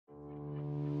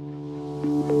Now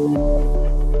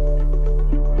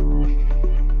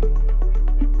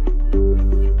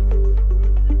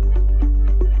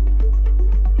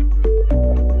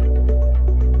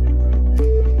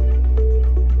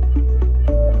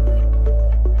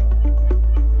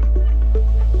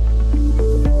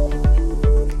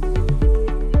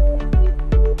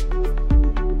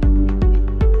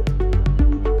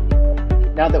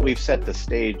that we've set the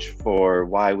stage for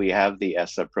why we have the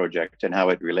ESSA project and how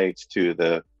it relates to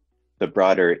the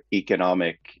broader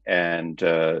economic and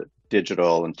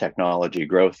digital and technology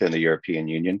growth in the European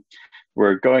Union,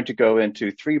 we're going to go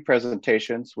into 3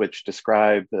 presentations which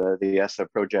describe the ESSA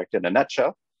project in a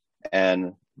nutshell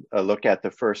and look at the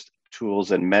first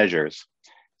tools and measures.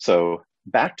 So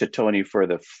back to Tony for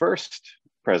the first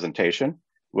presentation,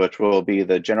 which will be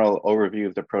the general overview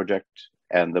of the project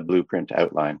and the blueprint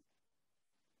outline.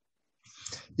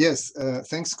 Yes,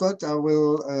 thanks, Scott. I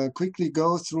will quickly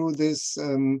go through this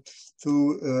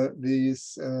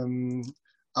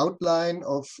outline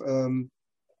of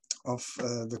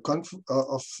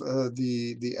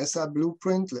the ESSA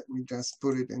blueprint. Let me just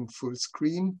put it in full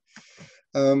screen.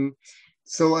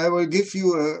 So I will give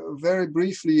you very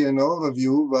briefly an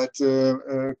overview, but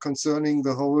concerning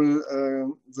the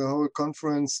whole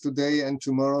conference today and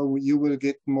tomorrow, you will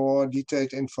get more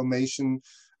detailed information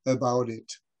about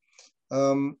it.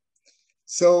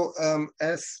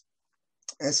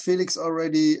 As Felix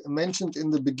already mentioned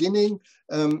in the beginning,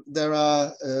 there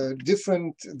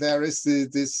is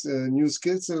this new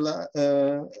skills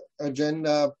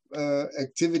agenda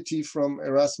activity from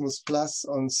Erasmus Plus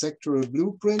on sectoral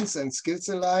blueprints and skills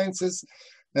alliances.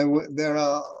 And there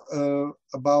are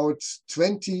about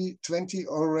 20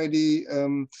 already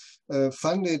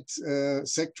funded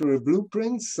sectoral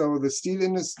blueprints. So the steel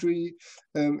industry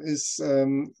is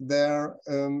there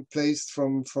placed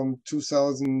from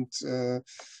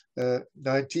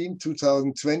 2019,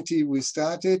 2020 we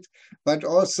started, but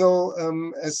also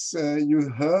as you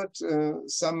heard,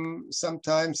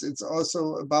 sometimes it's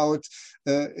also about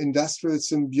industrial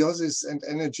symbiosis and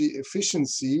energy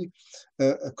efficiency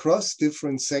across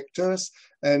different sectors.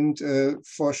 And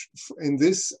in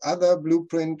this other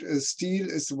blueprint, steel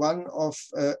is one of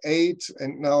 8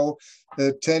 and now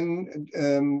 10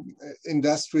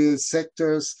 industrial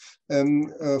sectors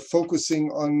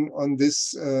focusing on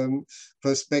this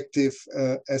perspective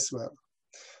as well.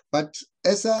 But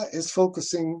ESSA is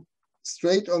focusing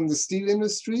straight on the steel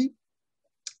industry.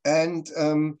 And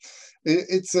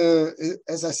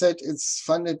as I said, it's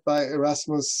funded by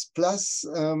Erasmus Plus,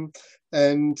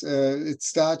 and it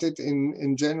started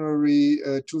in January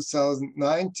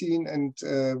 2019 and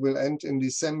will end in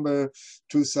December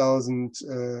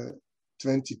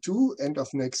 2022, end of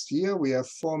next year. We have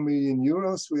 4 million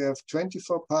euros. We have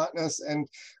 24 partners, and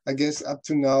I guess up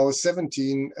to now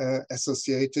 17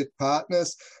 associated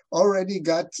partners. Already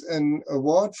got an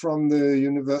award from the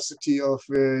University of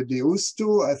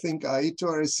Deusto. I think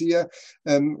Aitor is here,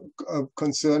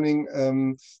 concerning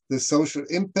the social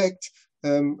impact,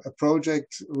 a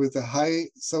project with a high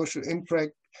social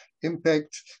impact,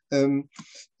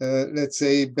 let's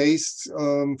say, based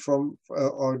from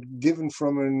or given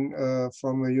from a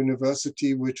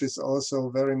university which is also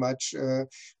very much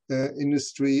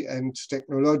industry and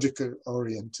technological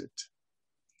oriented.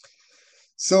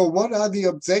 So what are the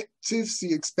objectives,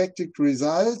 the expected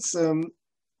results? The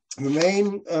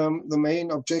main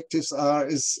objectives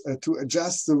is to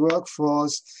adjust the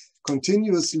workforce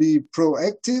continuously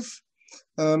proactive,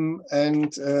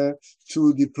 and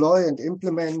to deploy and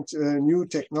implement new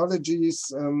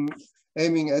technologies,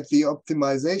 aiming at the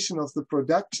optimization of the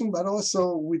production, but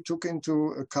also we took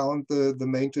into account the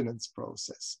maintenance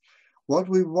process. What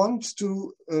we want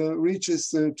to reach is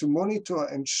to monitor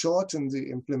and shorten the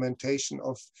implementation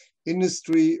of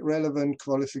industry relevant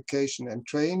qualification and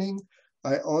training.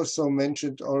 I also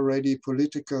mentioned already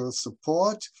political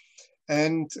support.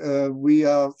 And we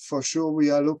are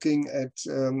looking at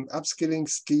upskilling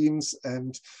schemes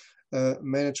and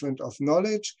management of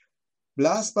knowledge.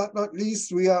 Last but not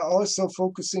least, we are also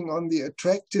focusing on the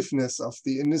attractiveness of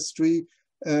the industry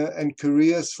and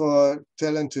careers for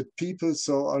talented people,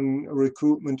 so on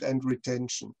recruitment and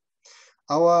retention.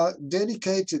 Our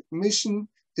dedicated mission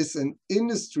is an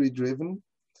industry-driven,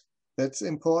 that's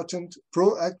important,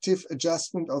 proactive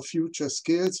adjustment of future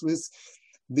skills with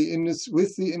the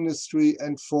industry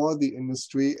and for the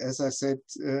industry, as I said,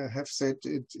 have said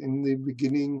it in the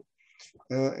beginning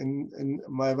in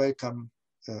my welcome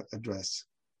address.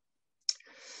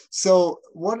 So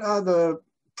what are the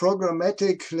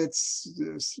programmatic, let's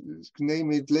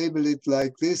name it, label it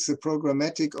like this, a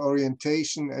programmatic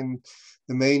orientation and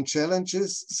the main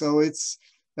challenges? So it's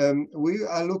we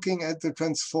are looking at the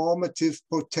transformative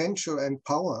potential and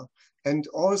power, and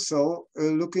also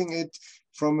looking at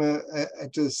from a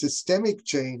systemic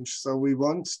change. So we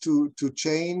want to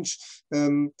change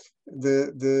have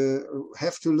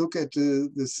to look at the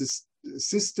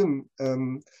system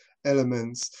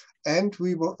elements, and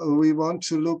we want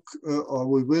to look or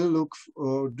we will look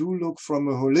or do look from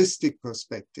a holistic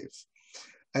perspective,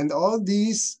 and all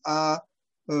these are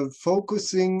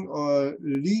focusing or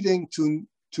leading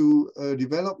to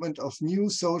development of new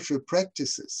social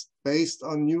practices based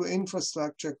on new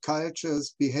infrastructure,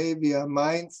 cultures, behavior,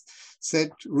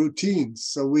 mindset, routines.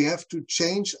 So we have to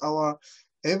change our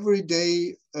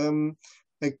everyday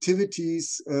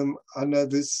activities under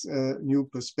this new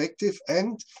perspective.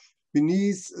 And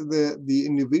beneath the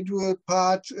individual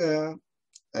part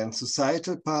and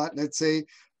societal part, let's say,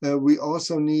 we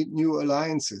also need new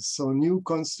alliances. So new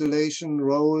constellation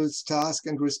roles, tasks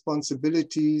and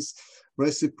responsibilities,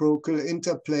 reciprocal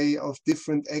interplay of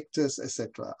different actors,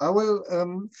 etc. I will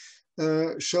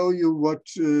show you what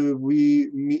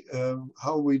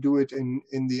how we do it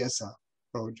in the ESSA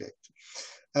project.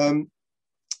 The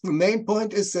main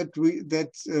point is that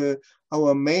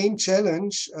our main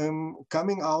challenge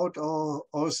coming out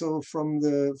also from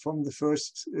the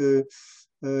first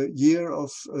year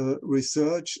of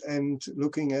research and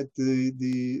looking at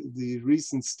the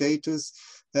recent status,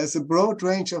 there's a broad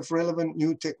range of relevant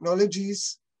new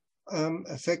technologies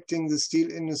affecting the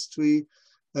steel industry,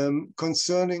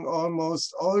 concerning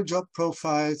almost all job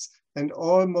profiles and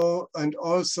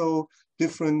also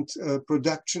different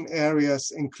production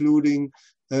areas, including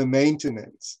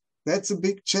maintenance. That's a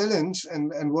big challenge,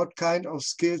 and what kind of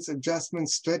skills adjustment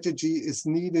strategy is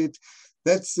needed.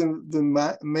 That's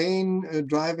the main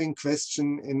driving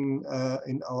question in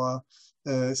our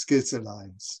Skills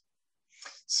Alliance.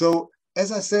 So,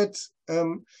 as I said,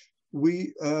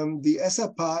 the ESSA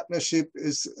partnership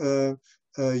is a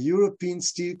European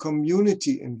steel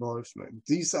community involvement.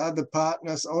 These are the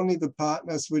partners, only the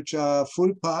partners which are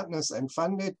full partners and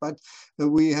funded, but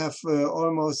we have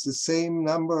almost the same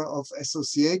number of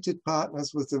associated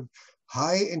partners with a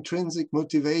high intrinsic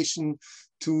motivation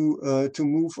to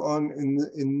move on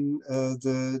in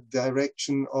the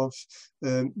direction of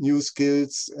new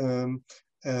skills,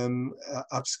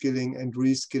 upskilling and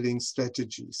reskilling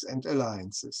strategies and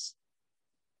alliances.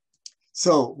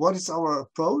 So what is our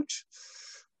approach?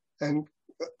 And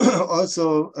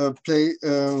also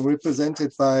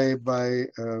represented by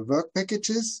work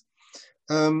packages.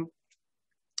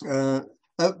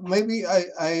 Maybe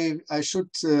I should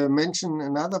mention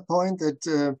another point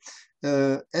that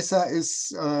ESSA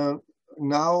is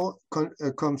now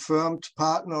a confirmed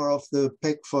partner of the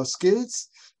Pact for Skills.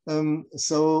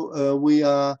 So we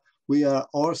are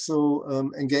also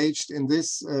engaged in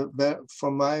this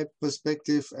from my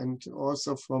perspective and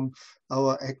also from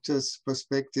our actors'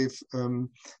 perspective,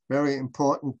 very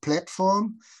important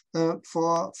platform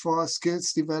for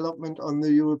skills development on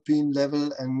the European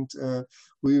level, and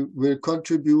we will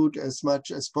contribute as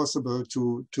much as possible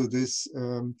to this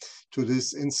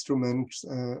instrument.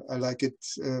 I like it.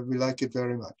 We like it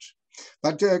very much.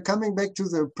 But coming back to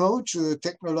the approach,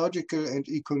 technological and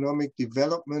economic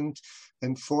development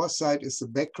and foresight is the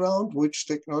background. Which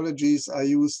technologies are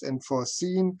used and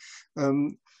foreseen,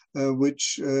 for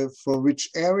which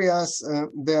areas,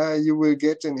 there you will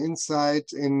get an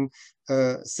insight in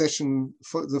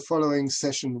the following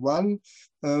session 1.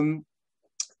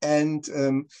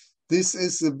 This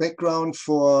is the background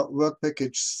for work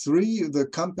package 3, the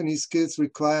company skills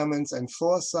requirements and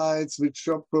foresights, which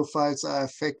job profiles are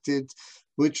affected,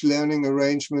 which learning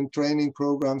arrangement training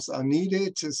programs are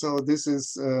needed. So this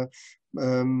is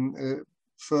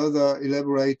further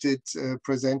elaborated,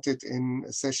 presented in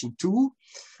session 2.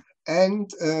 And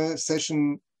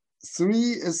session 3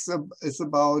 is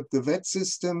about the VET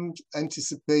system,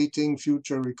 anticipating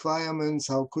future requirements.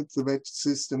 How could the VET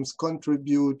systems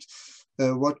contribute?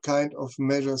 What kind of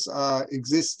measures are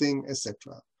existing,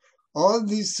 etc. All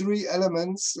these 3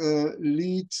 elements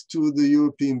lead to the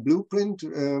European blueprint,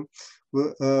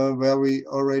 where we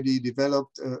already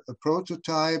developed a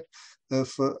prototype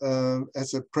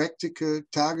as a practical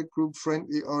target group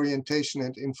friendly orientation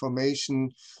and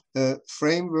information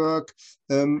framework,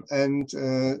 and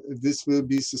this will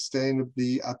be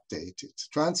sustainably updated.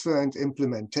 Transfer and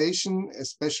implementation,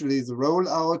 especially the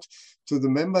rollout to the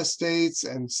member states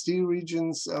and steel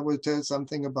regions, I will tell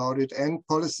something about it, and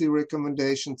policy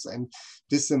recommendations and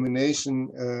dissemination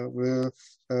will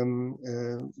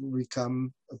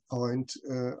become a point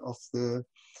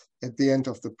at the end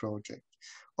of the project.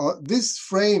 This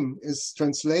frame was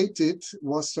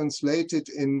translated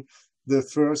in the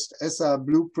first ESSA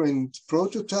blueprint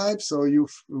prototype. So you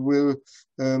will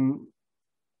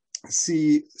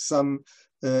see some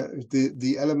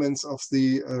the elements of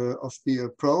the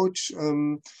approach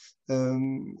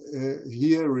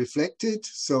here reflected.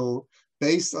 So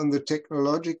based on the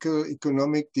technological,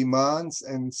 economic demands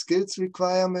and skills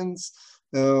requirements,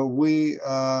 we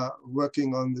are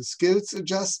working on the skills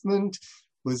adjustment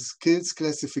with skills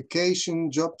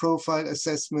classification, job profile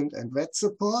assessment, and VET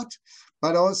support.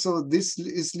 But also this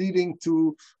is leading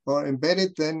to, or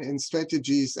embedded then in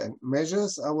strategies and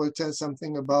measures. I will tell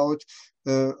something about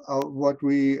what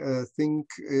we think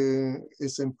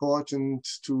is important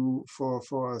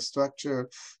for a structure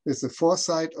is the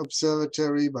Foresight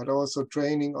Observatory, but also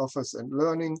training offers and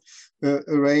learning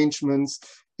arrangements.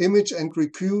 Image and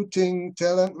recruiting,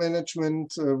 talent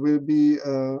management will be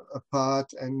a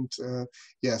part, and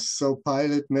yes, so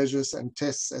pilot measures and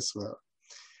tests as well.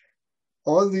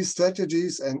 All these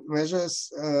strategies and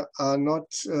measures are not,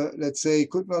 let's say,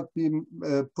 could not be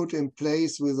put in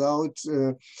place without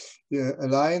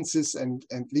alliances and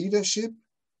leadership.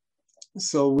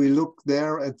 So we look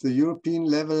there at the European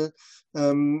level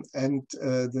and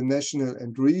the national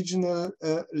and regional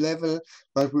level,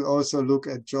 but we also look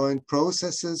at joint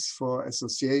processes for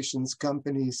associations,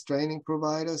 companies, training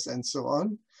providers, and so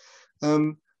on.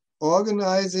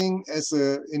 Organizing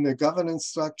in a governance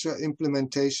structure,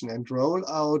 implementation and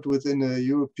rollout within a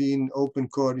European open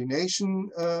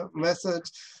coordination method,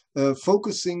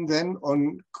 focusing then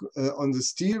on the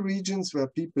steel regions where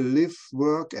people live,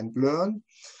 work, and learn,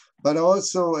 but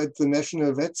also at the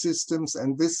national VET systems.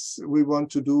 And this we want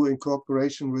to do in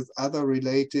cooperation with other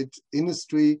related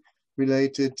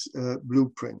industry-related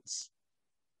blueprints.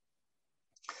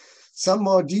 Some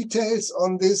more details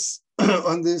on this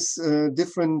on these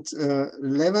different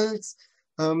levels.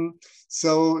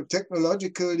 So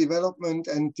technological development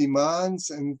and demands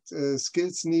and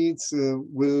skills needs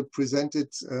will present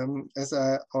it, as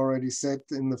I already said,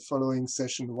 in the following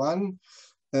session 1.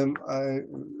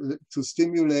 To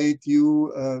stimulate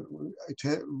you,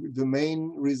 the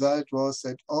main result was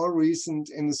that all recent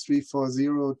Industry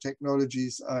 4.0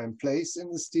 technologies are in place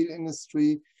in the steel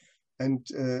industry, and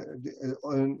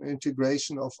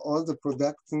integration of all the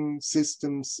production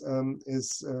systems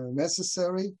is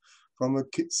necessary. From a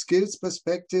skills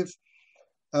perspective,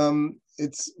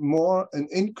 it's more an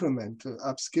incremental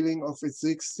upskilling of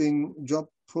existing job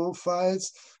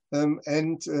profiles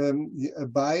and a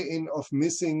buy-in of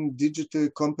missing digital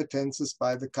competences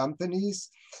by the companies,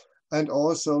 and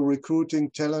also recruiting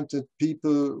talented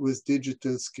people with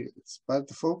digital skills. But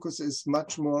the focus is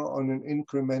much more on an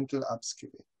incremental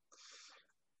upskilling.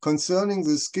 Concerning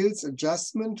the skills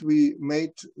adjustment, we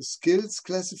made skills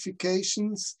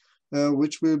classifications,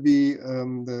 which will be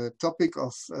the topic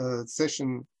of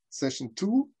session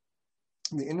 2,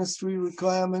 the industry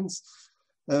requirements.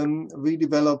 We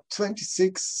developed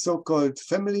 26 so-called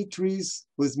family trees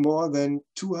with more than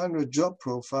 200 job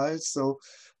profiles. So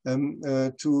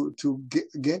to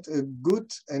get a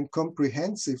good and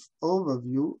comprehensive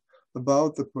overview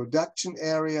about the production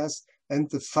areas and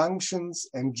the functions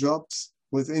and jobs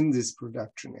within these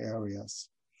production areas.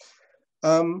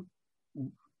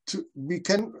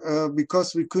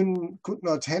 Because we could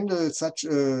not handle such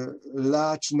a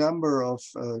large number of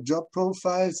job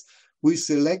profiles, we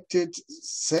selected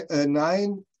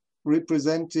 9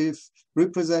 representative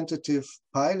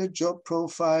pilot job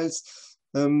profiles,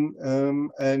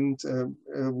 and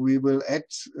we will add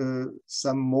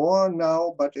some more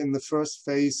now, but in the first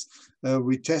phase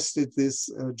we tested these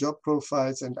job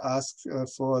profiles and asked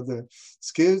for the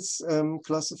skills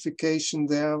classification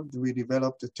there. We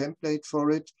developed a template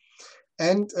for it,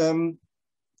 and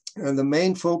the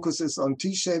main focus is on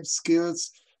T-shaped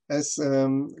skills, as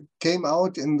came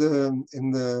out in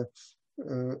the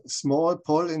small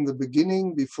poll in the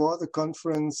beginning before the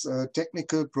conference.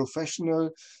 Technical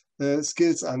professional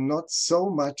skills are not so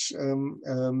much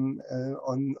on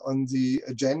the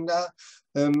agenda,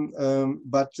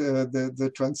 but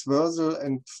the transversal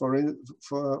and for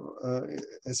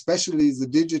especially the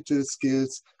digital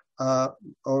skills are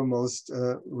almost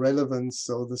relevant,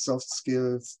 so the soft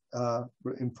skills are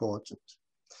important.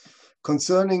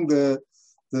 Concerning the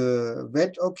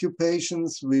VET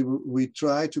occupations, we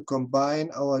try to combine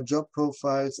our job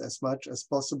profiles as much as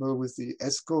possible with the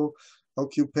ESCO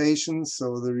occupations,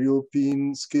 so the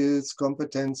European Skills,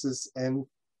 Competences and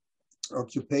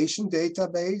Occupation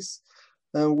Database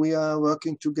we are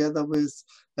working together with,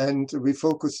 and we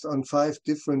focused on 5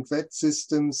 different VET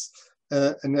systems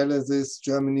analysis: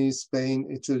 Germany, Spain,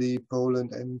 Italy,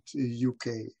 Poland and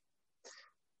UK.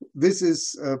 This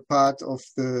is part of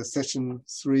the session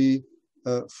 3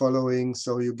 following,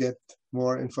 so you get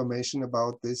more information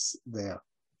about this there.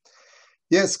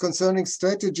 Yes, concerning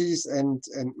strategies and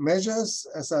measures,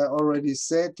 as I already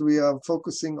said, we are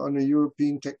focusing on a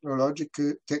European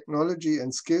technology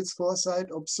and skills foresight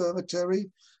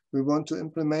observatory. We want to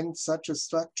implement such a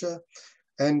structure,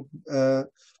 and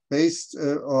based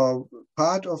or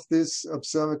part of this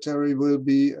observatory will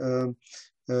be a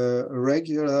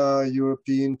regular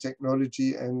European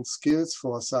technology and skills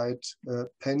foresight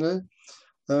panel,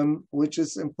 which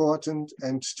is important.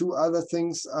 And two other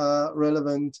things are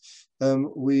relevant.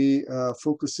 We are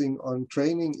focusing on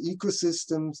training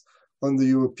ecosystems on the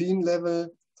European level,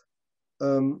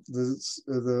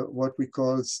 what we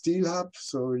call Steel Hub,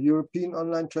 so European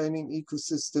online training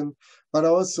ecosystem, but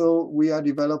also we are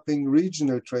developing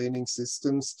regional training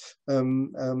systems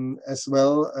as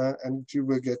well, and you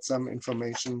will get some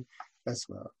information as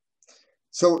well.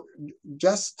 So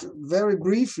just very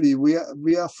briefly, we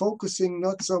are focusing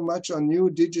not so much on new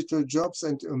digital jobs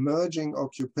and emerging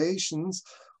occupations,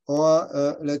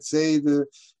 or let's say the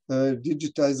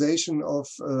digitization of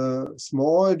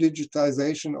small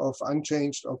digitization of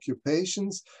unchanged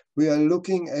occupations. We are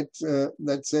looking at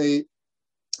let's say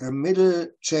a middle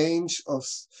change of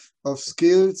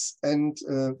skills, and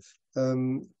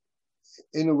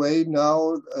in a way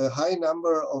now a high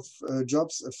number of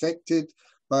jobs affected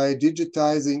by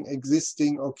digitizing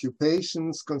existing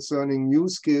occupations concerning new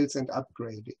skills and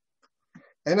upgrading.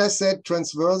 And I said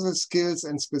transversal skills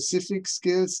and specific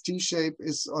skills. T-shape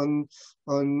is on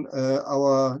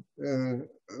our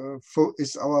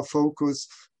focus,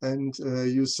 and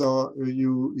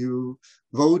you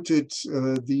voted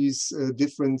these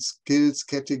different skills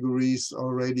categories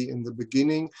already in the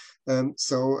beginning. And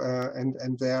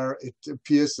there it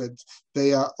appears that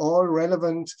they are all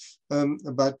relevant,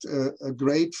 but a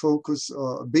great focus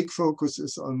or a big focus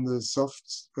is on the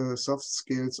soft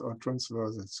skills or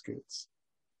transversal skills.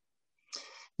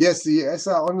 Yes, the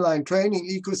ESSA online training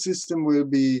ecosystem will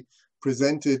be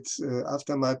presented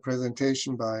after my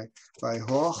presentation by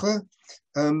Jorge.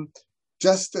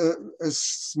 Just a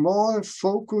small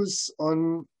focus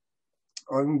on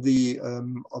the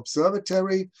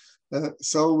observatory.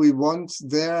 So we want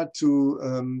there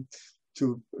to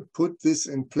put this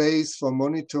in place for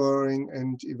monitoring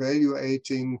and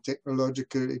evaluating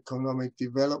technological economic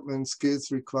development, skills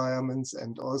requirements,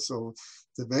 and also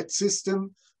the VET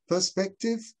system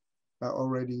perspective. I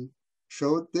already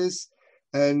showed this,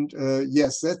 and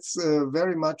yes, that's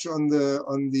very much on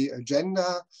the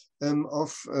agenda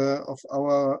of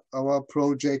our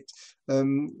project.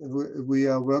 We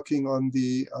are working on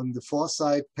the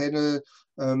foresight panel,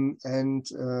 and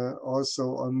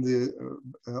also on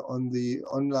the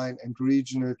online and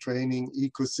regional training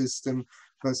ecosystem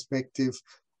perspective.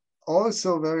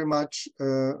 Also very much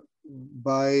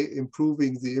by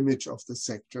improving the image of the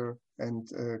sector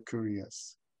and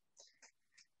careers.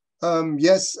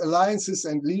 Yes, alliances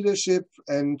and leadership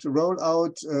and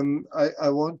rollout. I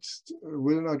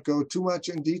will not go too much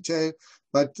in detail,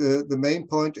 but the main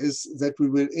point is that we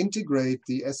will integrate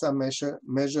the ESSA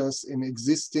measures in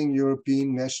existing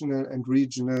European, national, and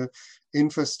regional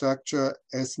infrastructure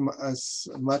as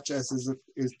much as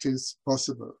it is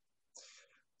possible.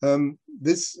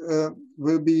 This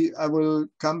will be, I will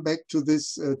come back to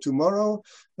this tomorrow,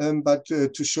 but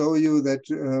to show you that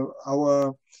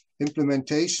our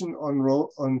implementation on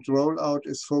rollout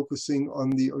is focusing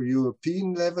on the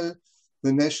European level,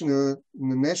 the national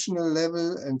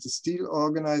level, and the steel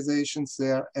organizations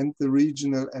there, and the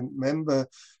regional and member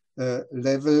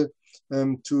level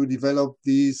to develop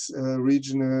these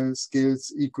regional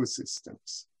skills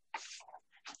ecosystems.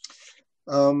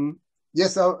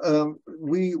 Yes,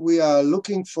 we are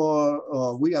looking for,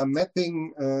 or we are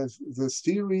mapping the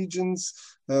steel regions.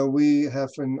 We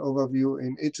have an overview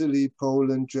in Italy,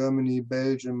 Poland, Germany,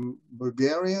 Belgium,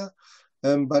 Bulgaria,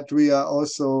 but we are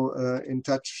also in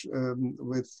touch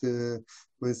with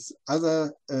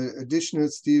other additional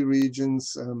steel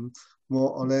regions,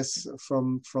 more or less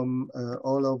from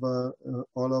all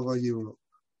over Europe.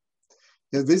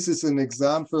 Yeah, this is an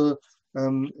example.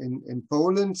 In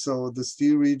Poland, so the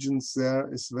steel regions there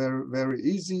is very, very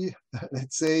easy.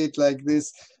 Let's say it like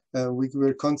this. We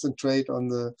will concentrate on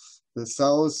the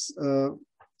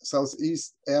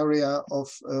southeast area of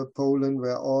Poland,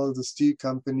 where all the steel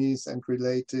companies and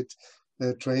related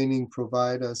training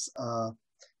providers are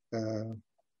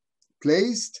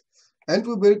placed. And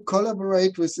we will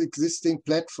collaborate with existing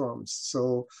platforms.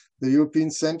 So the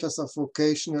European Centers of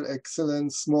Vocational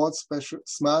Excellence, smart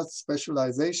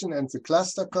specialization, and the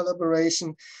cluster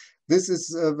collaboration. This is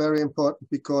very important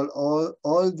because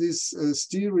all these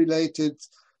steel-related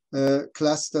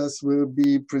clusters will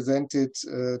be presented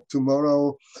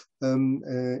tomorrow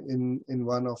in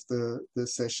one of the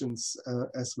sessions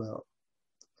as well.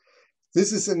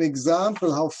 This is an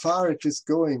example how far it is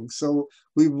going. So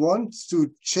we want to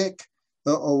check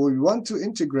or we want to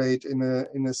integrate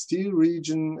in a steel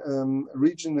region,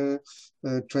 regional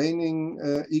training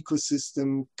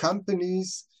ecosystem,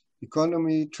 companies,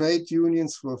 economy, trade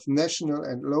unions with national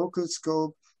and local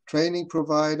scope, training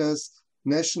providers,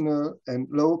 national and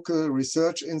local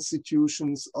research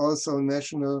institutions, also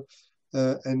national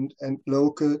and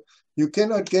local. You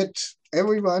cannot get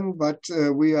everyone, but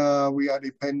we are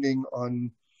depending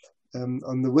on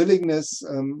the willingness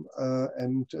and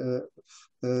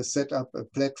set up a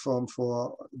platform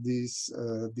for these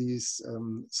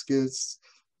skills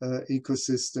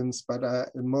ecosystems.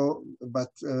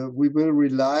 But we will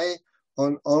rely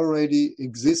on already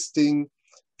existing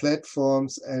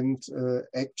platforms and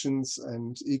actions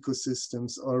and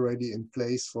ecosystems already in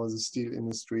place for the steel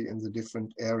industry in the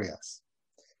different areas.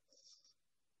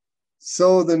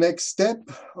 So the next step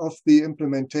of the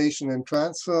implementation and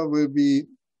transfer will be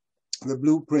the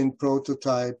blueprint,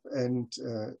 prototype, and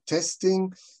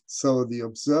testing. So the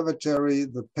observatory,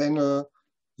 the panel,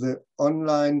 the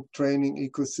online training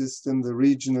ecosystem, the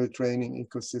regional training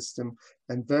ecosystem,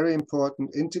 and very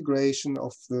important integration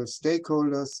of the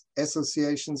stakeholders,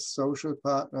 associations, social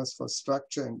partners for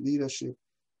structure and leadership,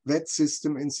 vet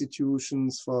system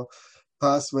institutions for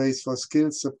pathways for skill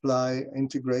supply,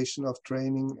 integration of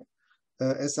training,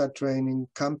 ESSA training,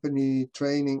 company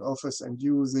training offers and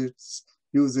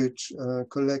usage,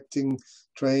 collecting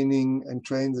training and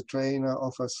train the trainer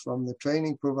offers from the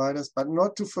training providers, but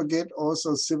not to forget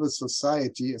also civil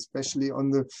society, especially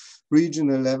on the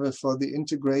regional level for the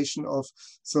integration of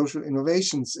social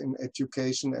innovations in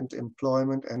education and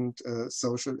employment and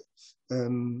social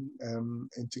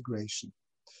integration.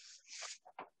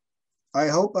 I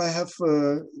hope I have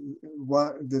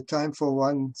the time for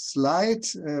one slide.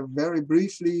 Very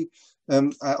briefly,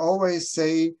 I always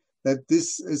say that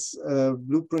this is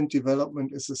blueprint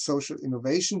development is a social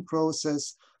innovation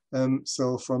process.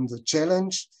 So from the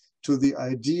challenge to the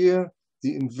idea,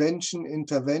 the invention,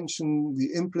 intervention,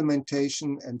 the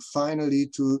implementation, and finally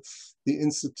to the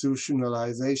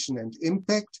institutionalization and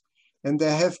impact. And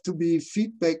there have to be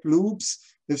feedback loops.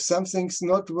 If something's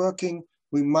not working,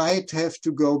 we might have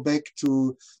to go back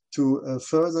to a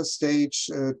further stage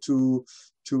to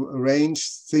arrange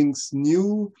things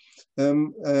new.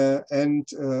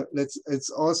 It's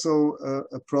also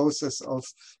a process of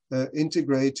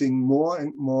integrating more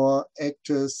and more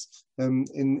actors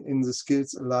in the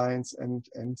Skills Alliance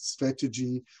and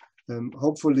strategy,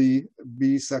 hopefully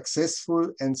be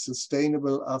successful and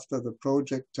sustainable after the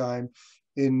project time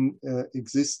in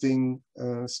existing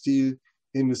steel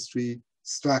industry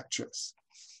structures.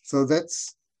 So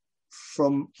that's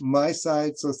from my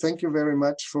side. So thank you very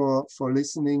much for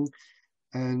listening.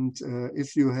 And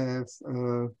if you have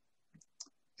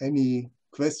any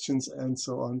questions and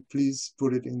so on, please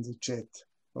put it in the chat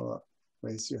or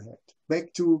raise your hand.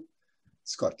 Back to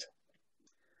Scott.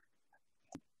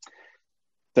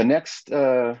 The next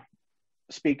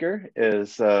speaker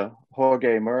is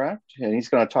Jorge Muract, and he's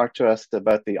going to talk to us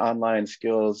about the online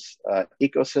skills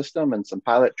ecosystem and some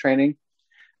pilot training.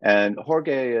 And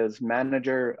Jorge is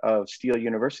manager of Steel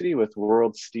University with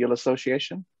World Steel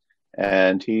Association.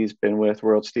 And he's been with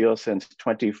World Steel since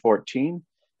 2014.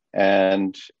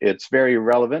 And it's very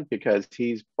relevant because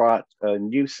he's brought a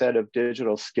new set of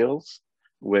digital skills,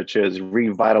 which has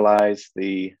revitalized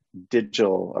the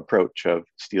digital approach of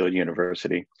Steel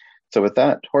University. So with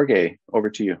that, Jorge, over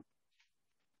to you.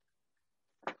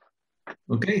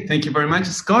 Okay, thank you very much,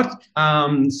 Scott.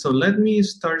 So let me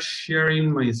start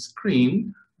sharing my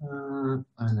screen. And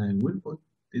I will put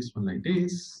this one like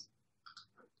this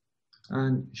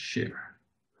and share.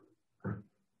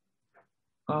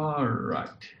 All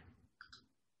right.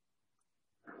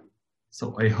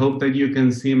 So I hope that you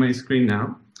can see my screen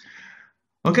now.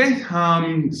 Okay,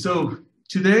 so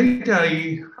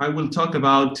today I will talk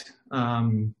about,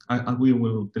 we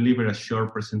will deliver a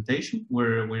short presentation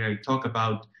where I talk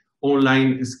about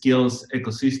online skills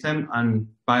ecosystem and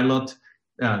pilot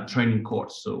training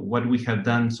course. So what we have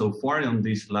done so far on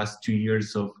these last 2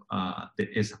 years of the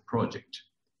ESSA project.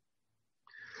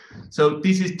 So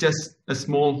this is just a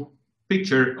small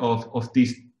picture of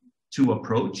these two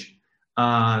approach.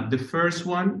 The first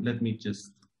one, let me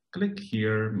just click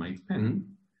here, my pen.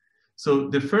 So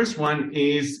the first one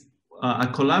is a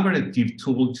collaborative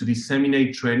tool to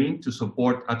disseminate training to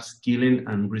support upskilling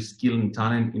and reskilling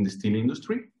talent in the steel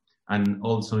industry and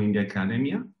also in the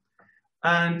academia.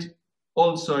 And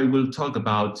Also, I will talk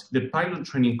about the pilot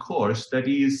training course that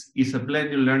is a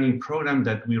blended learning program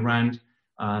that we ran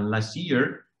last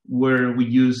year, where we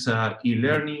use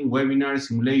e-learning, webinar,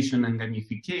 simulation, and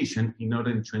gamification in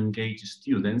order to engage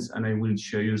students. And I will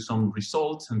show you some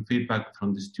results and feedback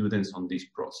from the students on this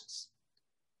process.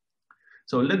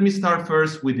 So let me start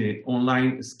first with the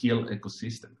online skill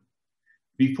ecosystem.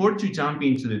 Before to jump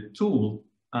into the tool,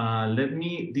 let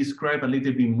me describe a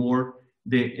little bit more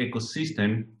the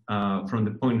ecosystem from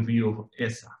the point of view of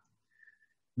ESSA.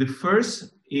 The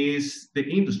first is the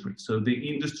industry. So the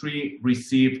industry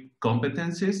receive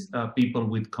competencies, people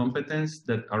with competence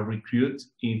that are recruited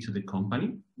into the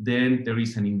company. Then there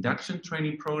is an induction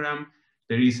training program.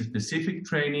 There is a specific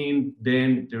training.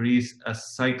 Then there is a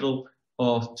cycle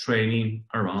of training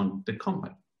around the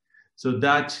company. So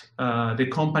that the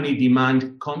company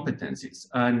demand competencies,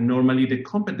 and normally the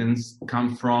competence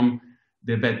come from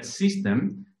the vet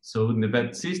system. So in the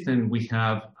vet system, we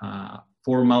have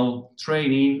formal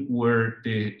training where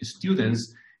the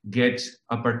students get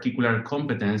a particular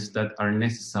competence that are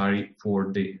necessary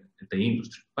for the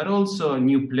industry. But also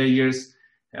new players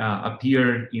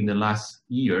appear in the last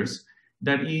years.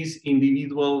 That is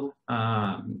individual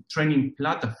training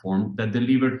platform that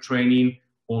deliver training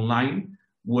online,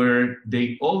 where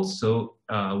they also,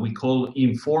 we call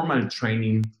informal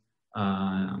training,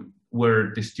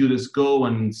 where the students go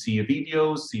and see a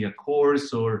video, see a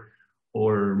course, or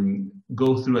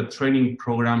go through a training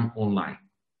program online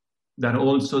that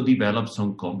also develops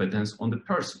some competence on the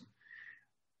person.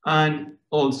 And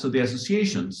also the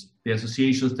associations. The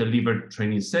associations deliver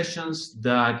training sessions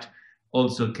that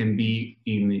also can be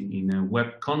in a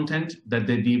web content that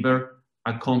deliver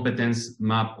a competence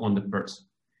map on the person.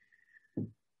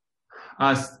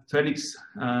 As Felix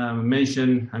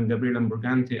mentioned, and Gabriela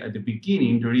Morgante at the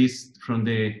beginning, there is, from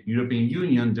the European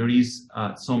Union, there is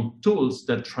some tools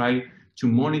that try to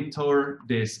monitor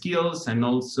the skills and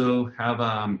also have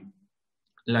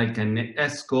like an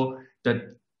ESCO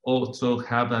that also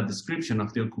have a description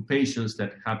of the occupations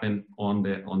that happen on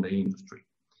the industry.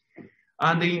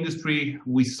 And the industry,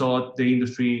 we saw the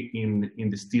industry in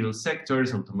the steel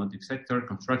sectors, automotive sector,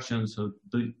 construction, so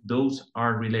those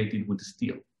are related with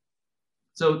steel.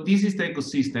 So this is the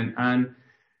ecosystem, and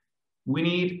we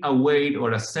need a way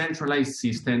or a centralized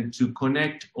system to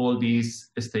connect all these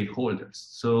stakeholders.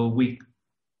 So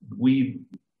we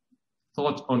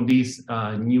thought on this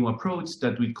new approach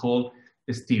that we call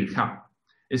a Steel Hub.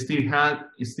 A Steel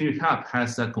Hub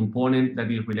has a component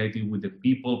that is related with the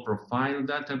people profile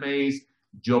database,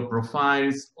 job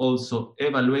profiles, also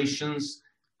evaluations,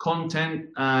 content,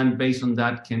 and based on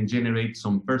that can generate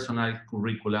some personalized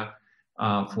curricula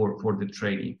for the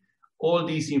training. All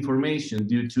this information,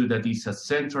 due to that is a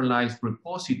centralized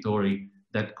repository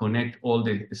that connect all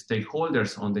the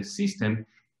stakeholders on the system,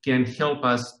 can help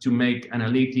us to make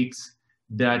analytics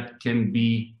that can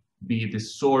be the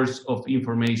source of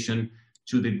information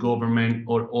to the government,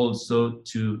 or also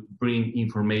to bring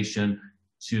information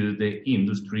to the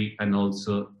industry and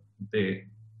also the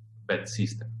vet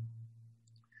system.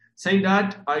 Saying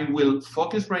that, I will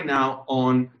focus right now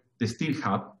on the Steel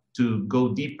Hub to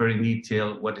go deeper in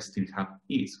detail what the Steel Hub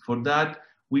is. For that,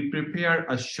 we prepare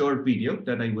a short video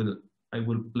that I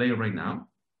will play right now.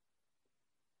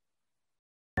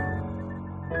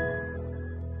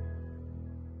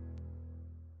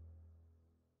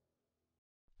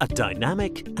 A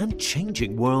dynamic and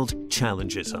changing world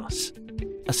challenges us.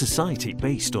 A society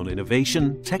based on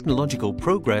innovation, technological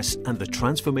progress, and the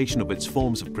transformation of its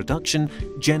forms of production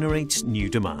generates new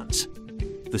demands.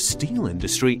 The steel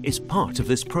industry is part of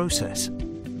this process.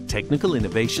 Technical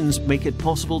innovations make it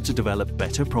possible to develop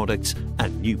better products,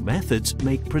 and new methods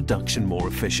make production more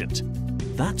efficient.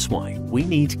 That's why we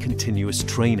need continuous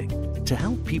training to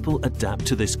help people adapt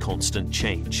to this constant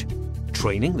change.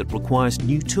 Training that requires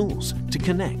new tools to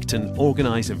connect and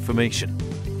organize information.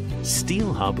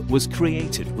 Steel Hub was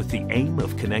created with the aim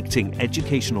of connecting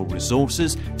educational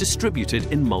resources distributed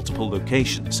in multiple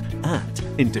locations and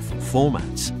in different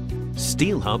formats.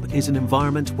 Steel Hub is an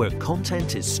environment where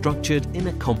content is structured in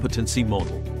a competency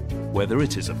model. Whether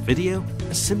it is a video,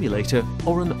 a simulator,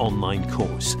 or an online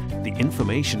course, the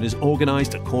information is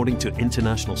organized according to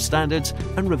international standards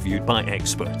and reviewed by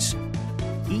experts.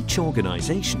 Each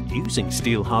organization using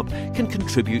Steel Hub can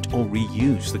contribute or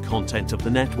reuse the content of the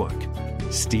network.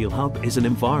 Steel Hub is an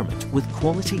environment with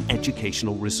quality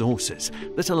educational resources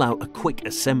that allow a quick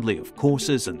assembly of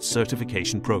courses and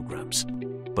certification programs.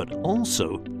 But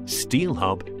also, Steel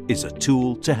Hub is a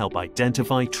tool to help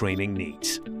identify training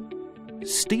needs.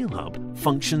 Steel Hub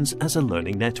functions as a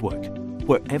learning network,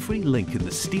 where every link in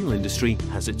the steel industry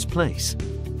has its place.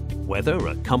 Whether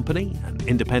a company, an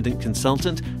independent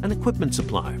consultant, an equipment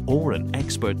supplier, or an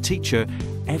expert teacher,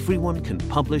 everyone can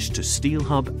publish to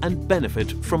SteelHub and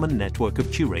benefit from a network of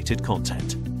curated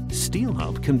content.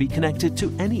 SteelHub can be connected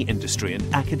to any industry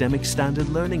and academic standard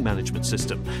learning management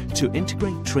system to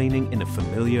integrate training in a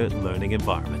familiar learning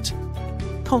environment.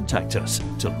 Contact us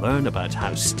to learn about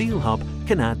how SteelHub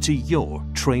can add to your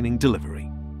training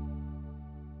delivery.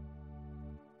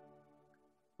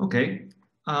 Okay,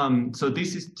 so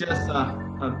this is just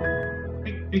a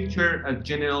big picture, a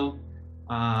general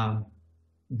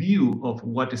view of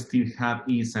what SteelHub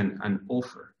is and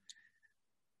offer.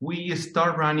 We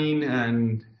start running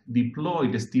and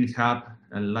deployed the SteelHub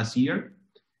last year,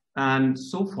 and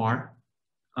so far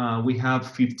we have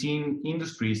 15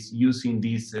 industries using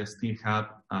this SteelHub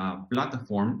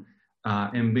platform,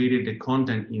 embedded the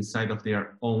content inside of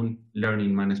their own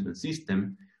learning management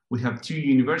system. We have 2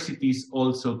 universities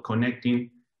also connecting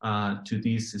to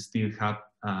this SteelHub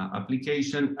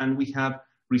application, and we have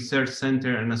research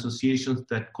center and associations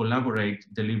that collaborate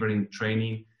delivering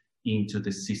training into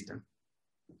the system.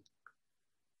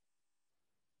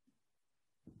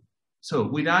 So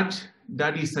with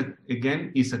that is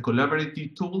again a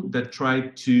collaborative tool that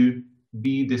tries to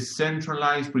be the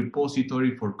centralized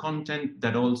repository for content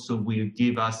that also will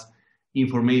give us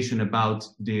information about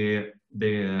the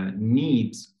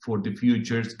needs for the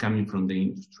futures coming from the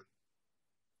industry.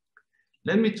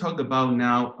 Let me talk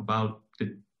now about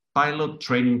the pilot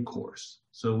training course.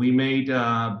 So we made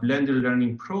a blended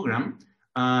learning program,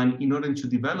 and in order to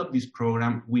develop this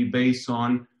program, we based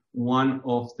on one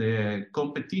of the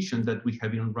competitions that we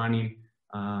have been running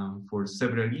for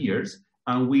several years,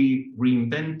 and we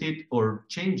reinvented or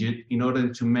changed it in order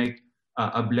to make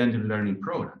a blended learning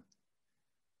program.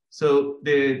 So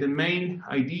the main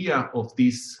idea of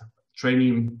this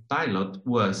training pilot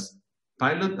was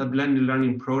pilot a blended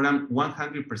learning program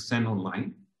 100%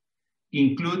 online,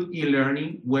 include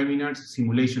e-learning, webinars,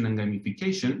 simulation, and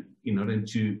gamification in order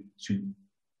to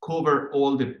cover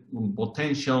all the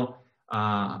potential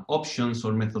options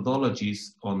or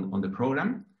methodologies on the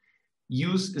program.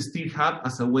 Use SteelHub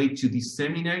as a way to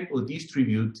disseminate or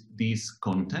distribute this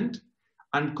content,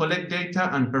 and collect data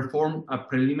and perform a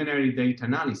preliminary data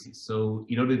analysis. So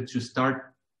in order to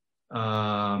start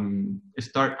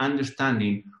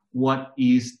understanding what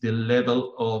is the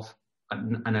level of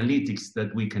analytics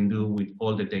that we can do with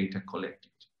all the data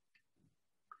collected.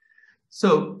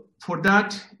 So for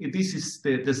that, this is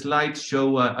the slides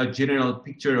show a general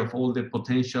picture of all the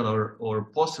potential or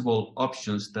possible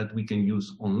options that we can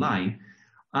use online.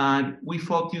 And we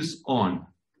focus on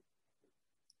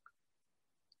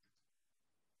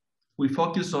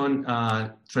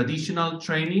traditional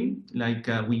training, like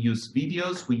we use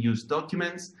videos, we use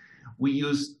documents, we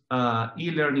use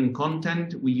e-learning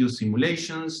content, we use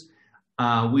simulations,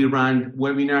 we run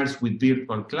webinars with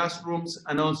virtual classrooms,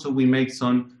 and also we make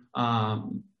some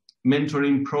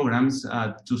mentoring programs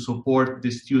to support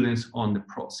the students on the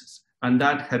process. And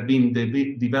that have been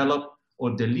developed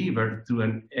or delivered through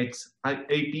an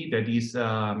XAP that is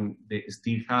the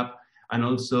SteelHub, and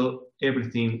also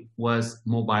everything was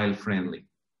mobile friendly.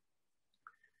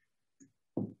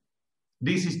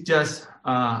 This is just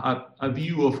a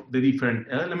view of the different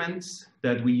elements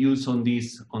that we use on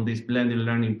this blended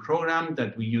learning program,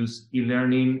 that we use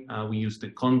e-learning, we use the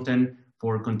content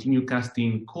for continued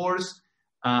casting course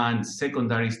and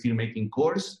secondary steelmaking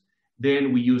course.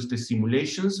 Then we use the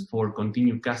simulations for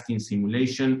continued casting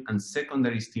simulation and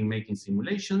secondary steelmaking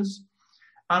simulations.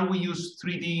 And we use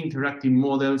 3D interactive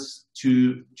models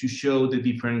to show the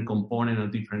different components or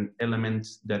different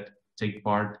elements that take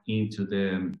part into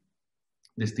the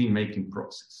steelmaking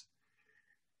process.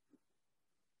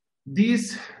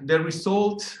 The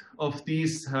result of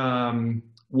this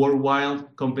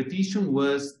worldwide competition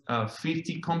was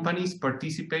 50 companies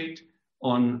participate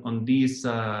on this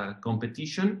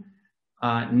competition.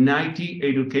 90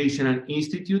 educational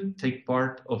institutes take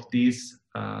part of this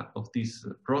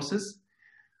process.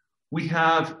 We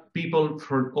have people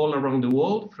from all around the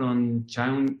world, from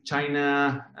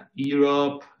China,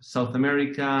 Europe, South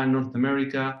America, North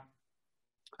America,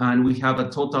 and we have a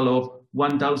total of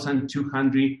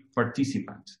 1,200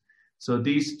 participants. So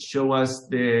this shows us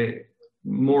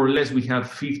more or less we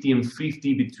have 50 and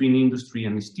 50 between industry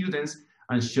and students,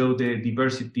 and show the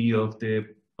diversity of the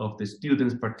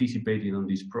students participating on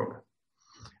this program.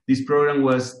 This program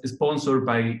was sponsored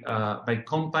by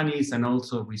companies and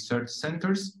also research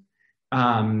centers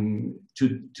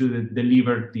to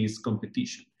deliver this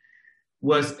competition.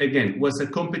 Was a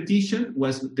competition,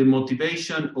 was the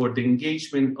motivation or the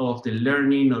engagement of the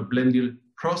learning or blended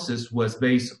process was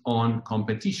based on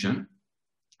competition.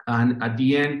 And at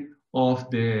the end, of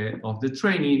the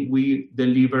training, we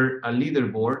deliver a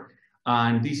leaderboard.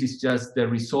 And this is just the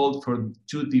result for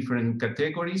 2 different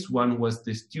categories. One was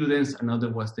the students, another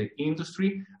was the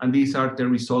industry. And these are the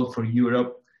results for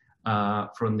Europe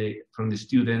from the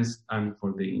students and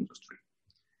for the industry.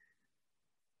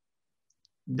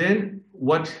 Then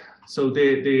we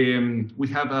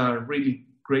have a really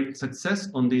great success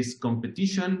on this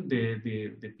competition.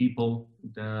 The people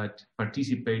that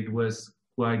participate was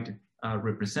quite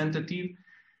representative.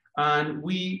 And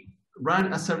we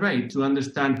ran a survey to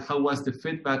understand how was the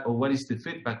feedback, or what is the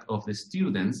feedback of the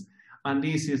students. And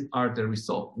these are the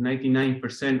results.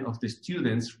 99% of the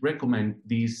students recommend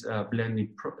this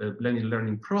blended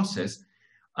learning process,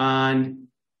 and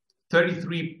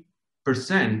 33%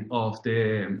 of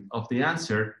the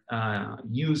answer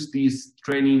use this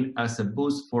training as a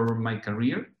boost for my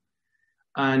career,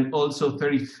 and also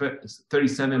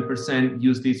 37%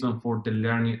 use this one for the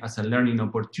learning as a learning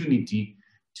opportunity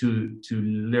to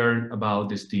learn about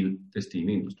the steel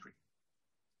industry.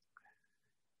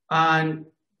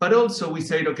 But also we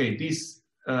said, okay,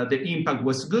 the impact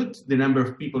was good, the number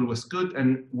of people was good,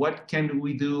 and what can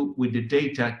we do with the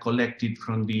data collected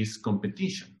from this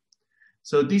competition?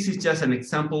 So this is just an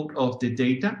example of the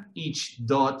data. Each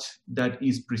dot that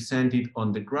is presented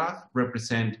on the graph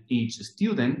represents each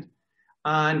student,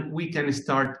 and we can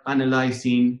start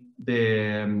analyzing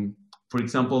for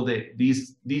example,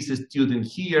 this student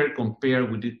here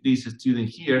compared with this student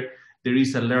here. There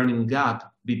is a learning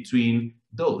gap between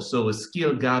those, so a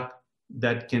skill gap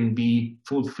that can be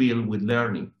fulfilled with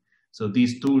learning. So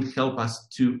these tools help us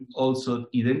to also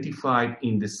identify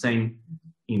in the same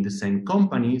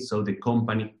company, so the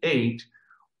company 8,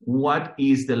 what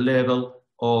is the level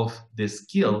of the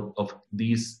skill of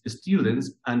these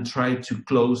students, and try to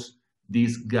close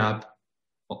this gap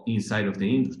inside of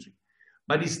the industry.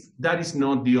 But that is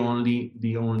not the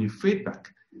only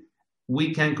feedback.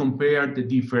 We can compare the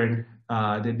different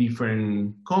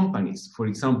companies. For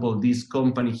example, this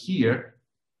company here,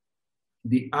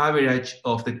 the average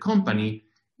of the company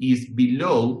is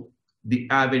below the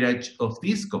average of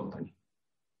this company.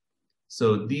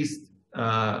 So this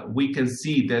we can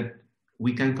see that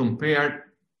we can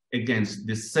compare against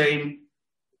the same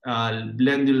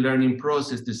blended learning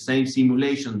process, the same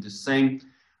simulation, the same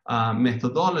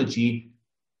methodology.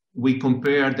 We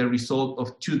compare the result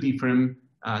of 2 different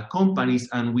companies,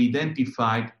 and we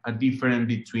identified a difference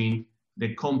between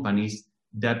the companies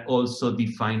that also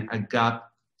define a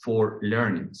gap for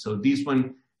learning. So this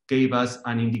one gave us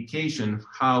an indication of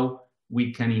how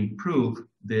we can improve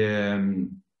the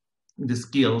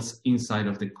skills inside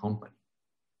of the company.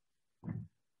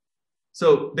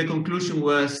 So the conclusion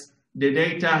was the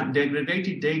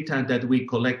aggregated data that we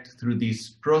collect through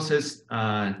this process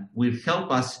will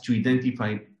help us to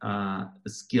identify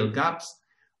skill gaps.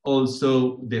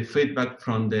 Also, the feedback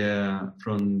from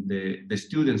the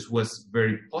students was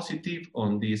very positive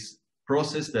on this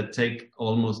process that take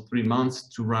almost 3 months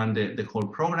to run the whole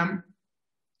program.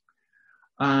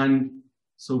 And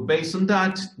so based on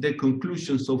that, the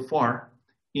conclusion so far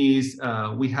is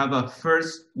we have a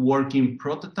first working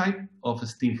prototype of a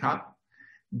Steel Hub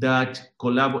that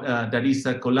is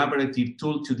a collaborative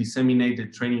tool to disseminate the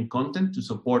training content to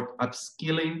support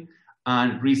upskilling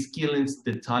and reskilling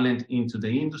the talent into the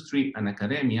industry and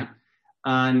academia.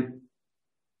 And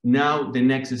now the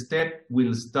next step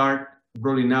will start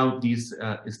rolling out this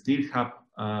Steel Hub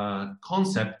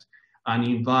concept and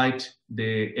invite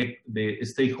the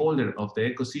stakeholder of the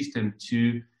ecosystem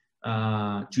to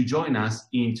join us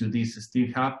into this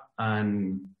Steel Hub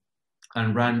and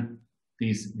run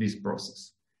this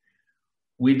process.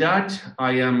 With that,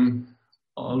 I am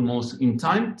almost in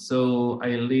time, so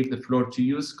I'll leave the floor to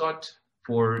you, Scott,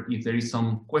 for if there is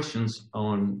some questions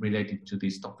related to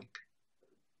this topic.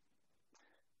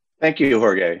 Thank you,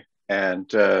 Jorge.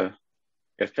 And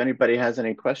if anybody has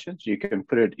any questions, you can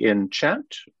put it in chat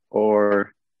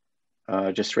or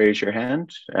just raise your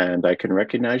hand and I can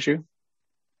recognize you.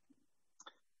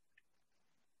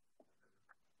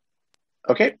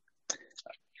 Okay.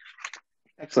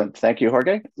 Excellent. Thank you,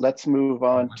 Jorge. Let's move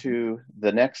on to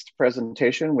the next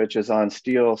presentation, which is on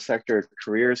Steel Sector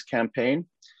Careers Campaign.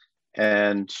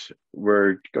 And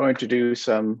we're going to do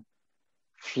some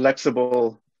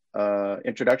flexible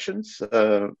introductions.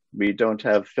 We don't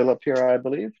have Phillip here, I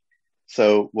believe.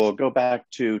 So we'll go back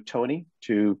to Tony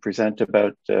to present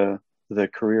about the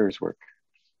careers work.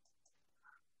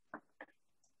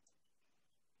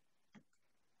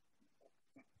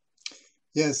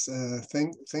 Yes,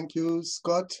 thank you,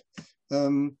 Scott.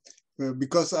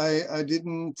 Because I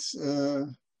didn't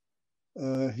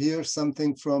hear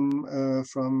something from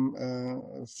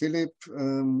Phillip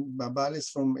Babalis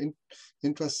from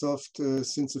Intrasoft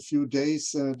since a few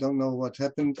days. Don't know what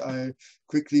happened. I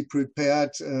quickly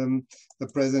prepared a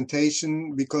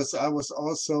presentation because I was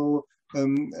also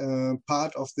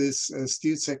part of this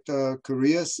steel sector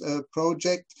careers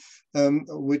project,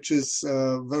 which is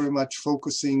very much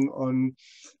focusing on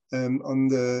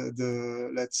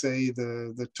the let's say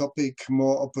the topic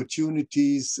more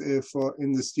opportunities for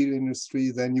in the steel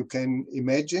industry than you can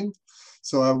imagine.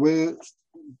 So I will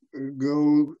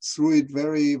go through it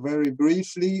very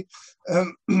briefly.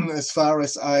 As far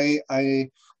as I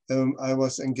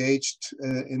was engaged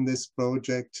in this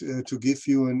project to give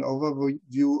you an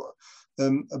overview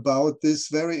about this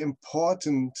very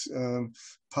important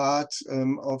part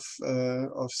of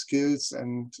skills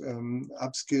and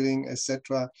upskilling,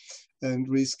 etc., and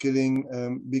reskilling,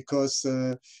 because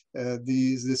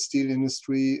the steel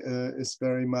industry is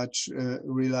very much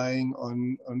relying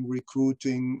on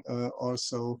recruiting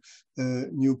also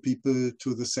new people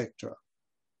to the sector.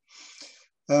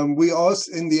 We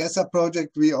also, in the ESSA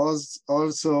project, we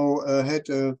also had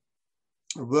a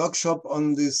workshop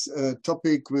on this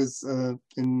topic with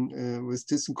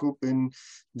ThyssenKrupp in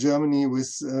Germany,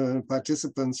 with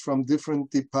participants from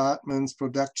different departments,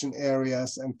 production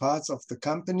areas, and parts of the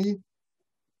company.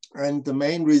 And the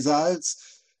main results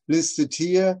listed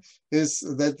here is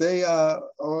that they are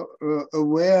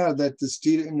aware that the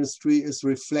steel industry is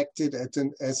reflected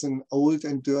as an old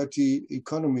and dirty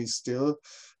economy still.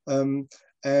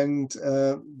 And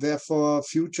therefore,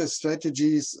 future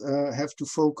strategies have to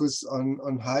focus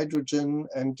on hydrogen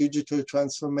and digital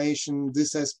transformation.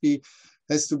 This has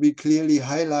to be clearly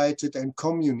highlighted and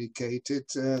communicated.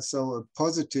 So a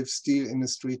positive steel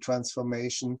industry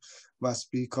transformation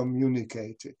must be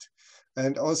communicated.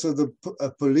 And also the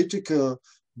political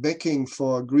backing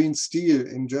for green steel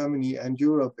in Germany and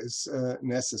Europe is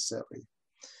necessary.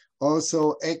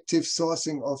 Also, active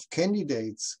sourcing of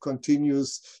candidates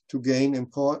continues to gain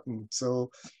importance.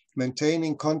 So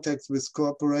maintaining contacts with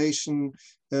cooperation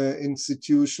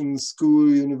institutions, school,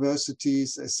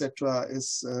 universities, etc.,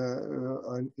 is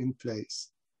in place.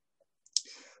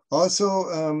 Also,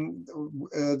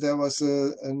 there was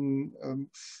a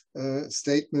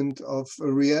statement of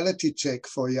a reality check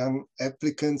for young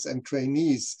applicants and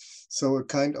trainees. So a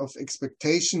kind of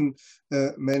expectation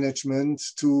management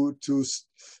to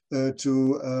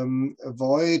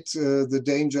avoid the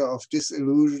danger of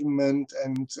disillusionment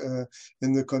and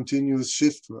in the continuous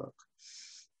shift work.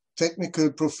 Technical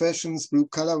professions,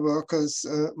 blue-collar workers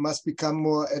must become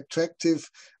more attractive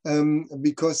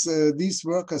because these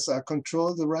workers are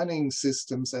control the running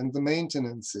systems and the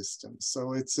maintenance systems.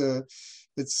 So it's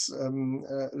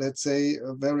let's say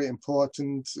a very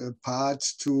important part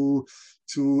to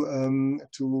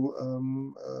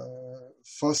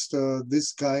foster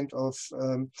this kind of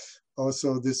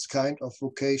also this kind of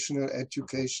vocational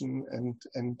education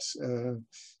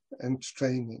and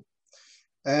training.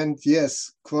 And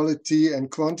yes, quality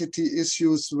and quantity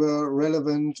issues were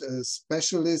relevant.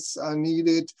 Specialists are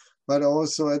needed, but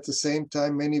also at the same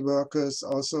time, many workers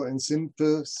also in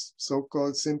simple,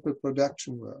 so-called simple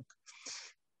production work.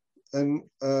 And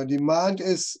demand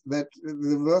is that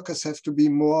the workers have to be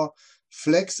more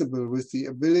flexible with the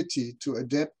ability to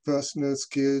adapt. Personal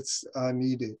skills are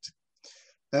needed.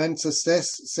 And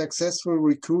successful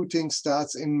recruiting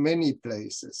starts in many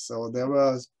places. So there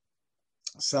were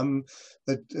some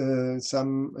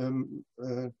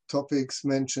topics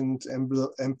mentioned.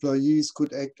 Employees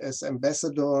could act as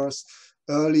ambassadors,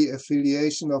 early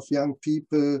affiliation of young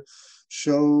people,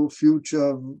 show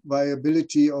future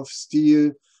viability of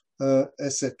steel,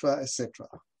 etc., etc.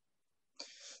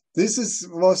 This is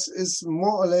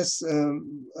more or less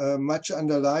much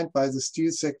underlined by the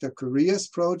Steel Sector Careers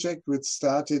project, which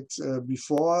started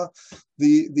before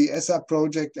the ESSA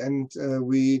project, and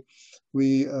we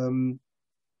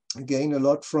gained a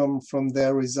lot from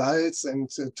their results and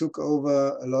took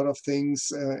over a lot of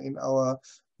things in our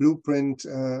blueprint,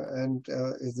 and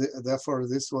therefore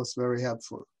this was very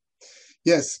helpful.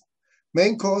 Yes.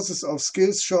 Main causes of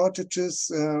skills shortages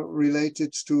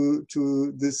related to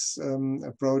this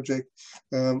project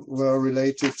were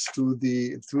related to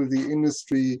the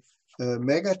industry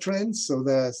megatrends. So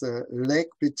there's a lag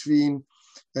between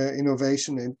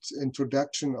innovation and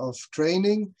introduction of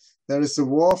training. There is a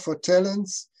war for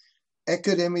talents.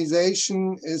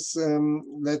 Academization is,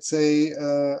 let's say,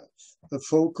 the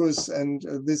focus, and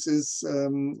this is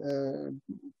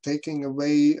taking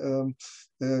away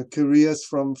careers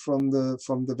from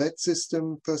the vet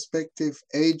system perspective.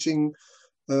 Aging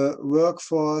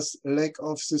workforce, lack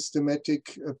of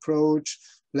systematic approach,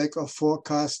 lack of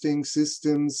forecasting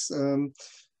systems,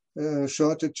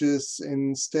 shortages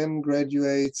in STEM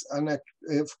graduates,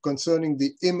 concerning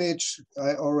the image.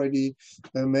 I already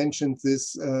mentioned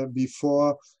this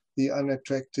before, the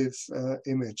unattractive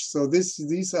image. So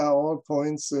these are all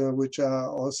points which are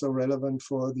also relevant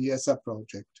for the ESSA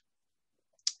project.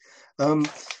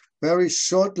 Very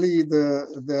shortly,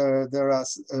 there are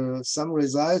some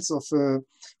results of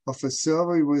a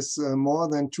survey with more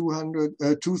than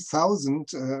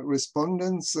 2,000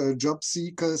 respondents, job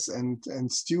seekers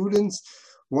and students.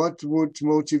 What would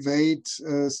motivate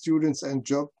students and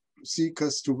job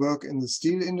seekers to work in the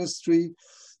steel industry?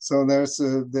 So there's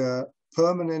the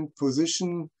permanent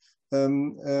position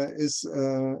is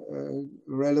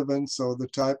relevant, so the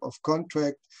type of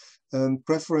contract.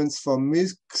 Preference for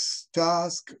mixed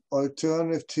task,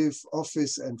 alternative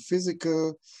office and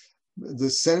physical. The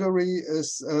salary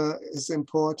is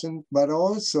important, but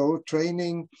also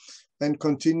training and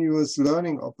continuous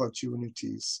learning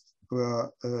opportunities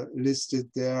were listed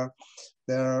there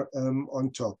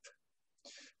on top.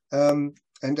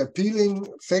 And appealing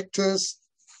factors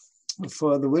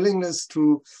for the willingness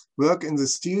to work in the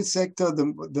steel sector,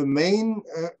 the main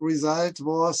result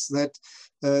was that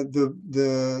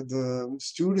the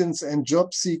students and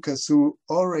job seekers who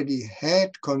already had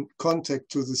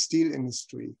contact to the steel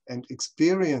industry and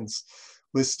experience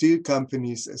with steel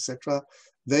companies, etc.,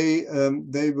 they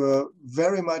were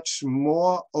very much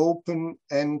more open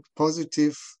and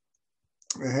positive,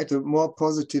 had a more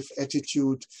positive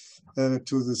attitude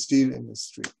to the steel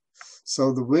industry.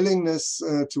 So the willingness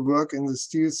to work in the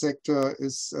steel sector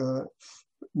is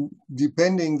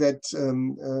depending that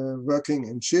working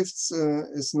in shifts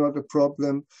is not a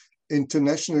problem.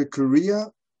 International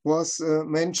career was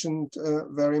mentioned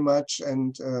very much,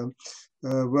 and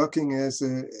working as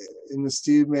in the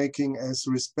steel making as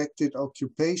respected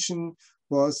occupation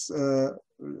was a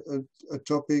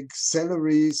topic.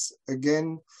 Salaries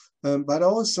again, but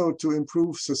also to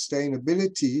improve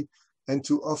sustainability and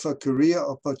to offer career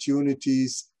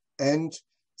opportunities, and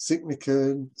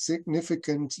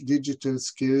significant digital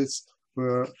skills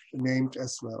were named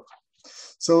as well.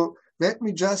 So let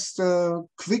me just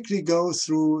quickly go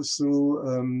through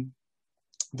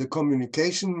the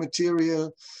communication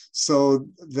material. So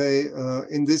they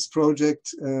in this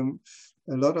project, a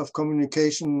lot of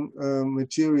communication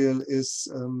material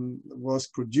was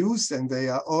produced, and they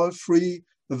are all free,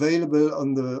 available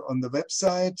on the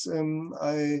website.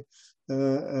 I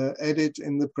added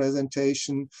in the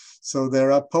presentation. So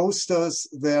there are posters,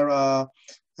 there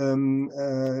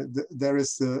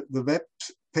is the web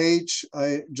page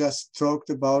I just talked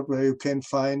about, where you can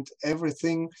find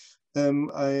everything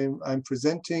I'm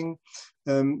presenting.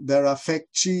 There are fact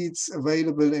sheets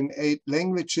available in 8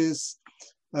 languages.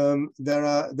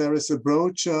 There is a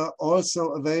brochure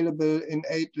also available in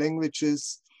 8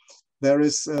 languages.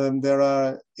 There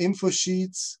are info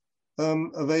sheets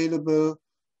available.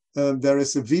 There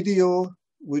is a video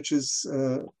which is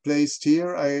placed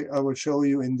here. I will show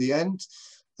you in the end.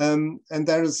 And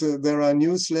there are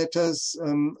newsletters,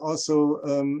 also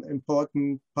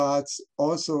important parts,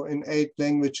 also in 8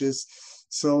 languages.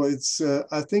 So it's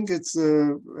I think it's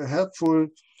a helpful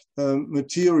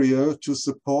material to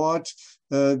support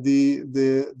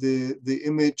the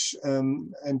image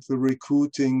and the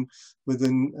recruiting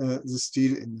within the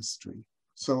steel industry.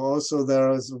 So also there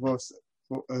was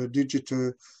a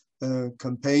digital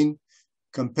campaign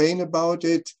about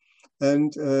it.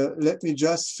 And let me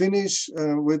just finish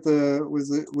with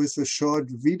a short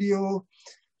video.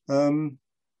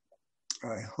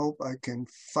 I hope I can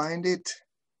find it.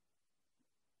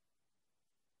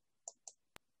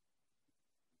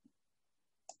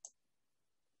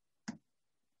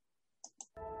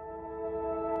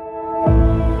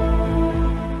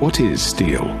 What is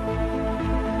steel?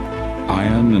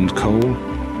 Iron and coal?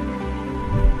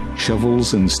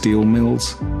 Shovels and steel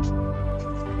mills?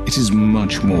 It is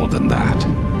much more than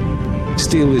that.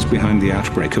 Steel is behind the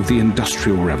outbreak of the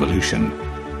Industrial Revolution.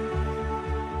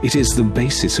 It is the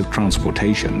basis of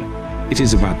transportation. It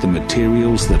is about the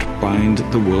materials that bind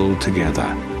the world together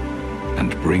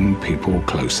and bring people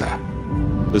closer.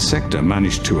 The sector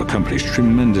managed to accomplish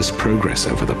tremendous progress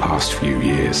over the past few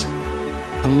years.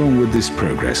 Along with this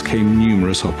progress came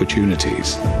numerous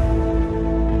opportunities.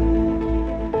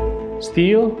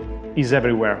 Steel is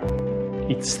everywhere.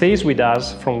 It stays with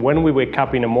us from when we wake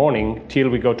up in the morning till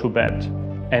we go to bed,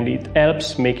 and it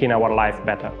helps making our life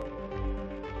better.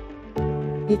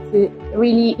 It's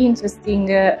really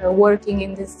interesting working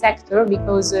in this sector,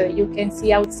 because you can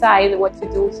see outside what you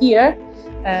do here,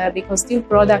 because steel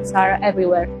products are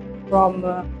everywhere, from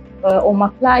home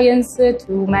appliance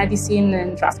to medicine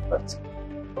and transport.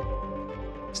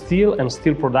 Steel and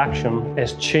steel production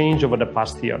has changed over the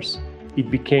past years. It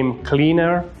became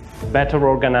cleaner, better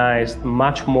organized,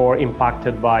 much more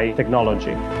impacted by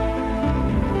technology.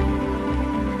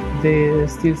 The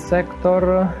steel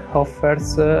sector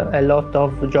offers a lot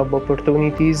of job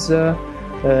opportunities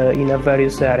in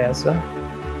various areas.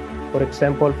 For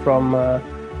example, from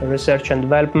research and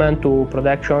development to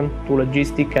production to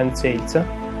logistics and sales.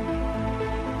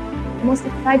 The most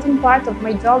exciting part of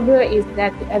my job is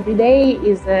that every day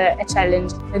is a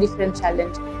challenge, a different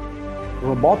challenge.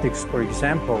 Robotics, for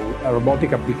example, a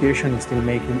robotic application in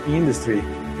steel-making industry,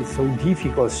 it's so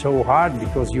difficult, so hard,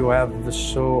 because you have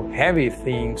so heavy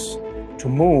things to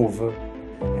move.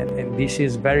 And this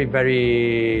is very,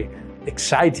 very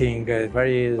exciting,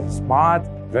 very smart,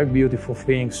 very beautiful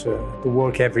things to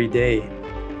work every day.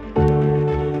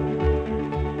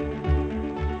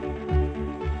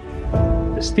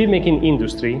 The steelmaking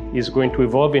industry is going to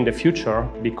evolve in the future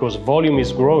because volume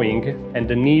is growing and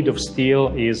the need of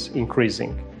steel is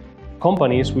increasing.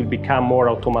 Companies will become more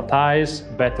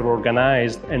automatized, better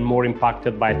organized, and more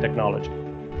impacted by technology.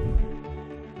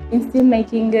 In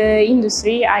steelmaking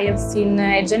industry, I have seen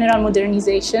a general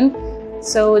modernization,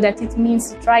 so that it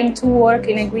means trying to work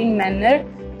in a green manner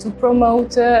to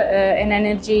promote an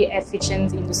energy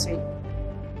efficient industry.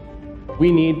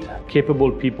 We need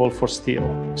capable people for steel.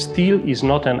 Steel is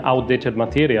not an outdated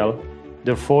material.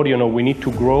 Therefore, we need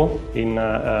to grow in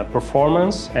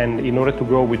performance, and in order to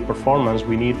grow with performance,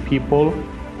 we need people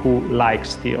who like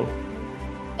steel.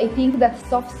 I think that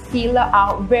soft skills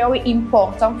are very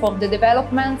important for the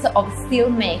development of steel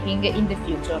making in the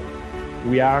future.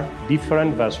 We are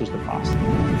different versus the past.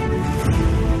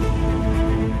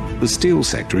 The steel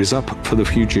sector is up for the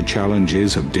future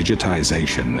challenges of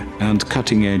digitization and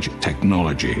cutting-edge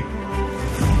technology.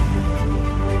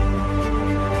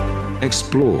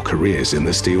 Explore careers in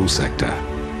the steel sector.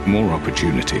 More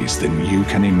opportunities than you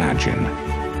can imagine.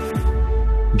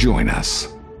 Join us.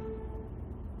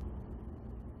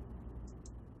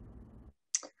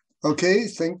 Okay,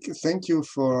 thank you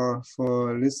for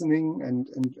listening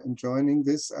and joining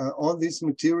this. All these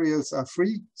materials are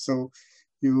free, so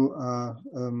you are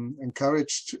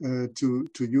encouraged to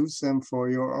use them for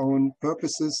your own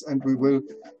purposes, and we will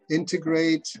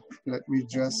integrate, let me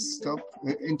just stop,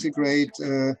 integrate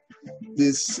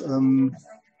this,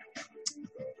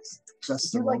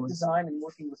 just a moment. You like design and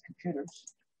working with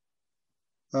computers?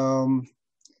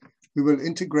 We will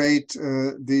integrate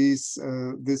this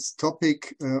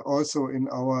topic also in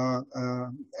our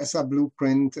ESSA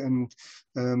blueprint, and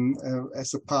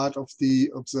as a part of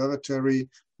the observatory,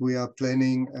 we are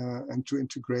planning and to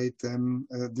integrate them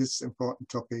this important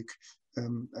topic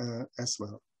as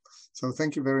well. So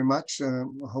thank you very much.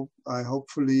 I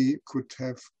hopefully could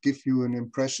have give you an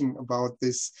impression about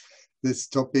this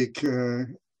topic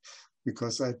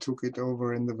because I took it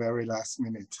over in the very last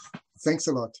minute. Thanks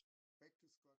a lot.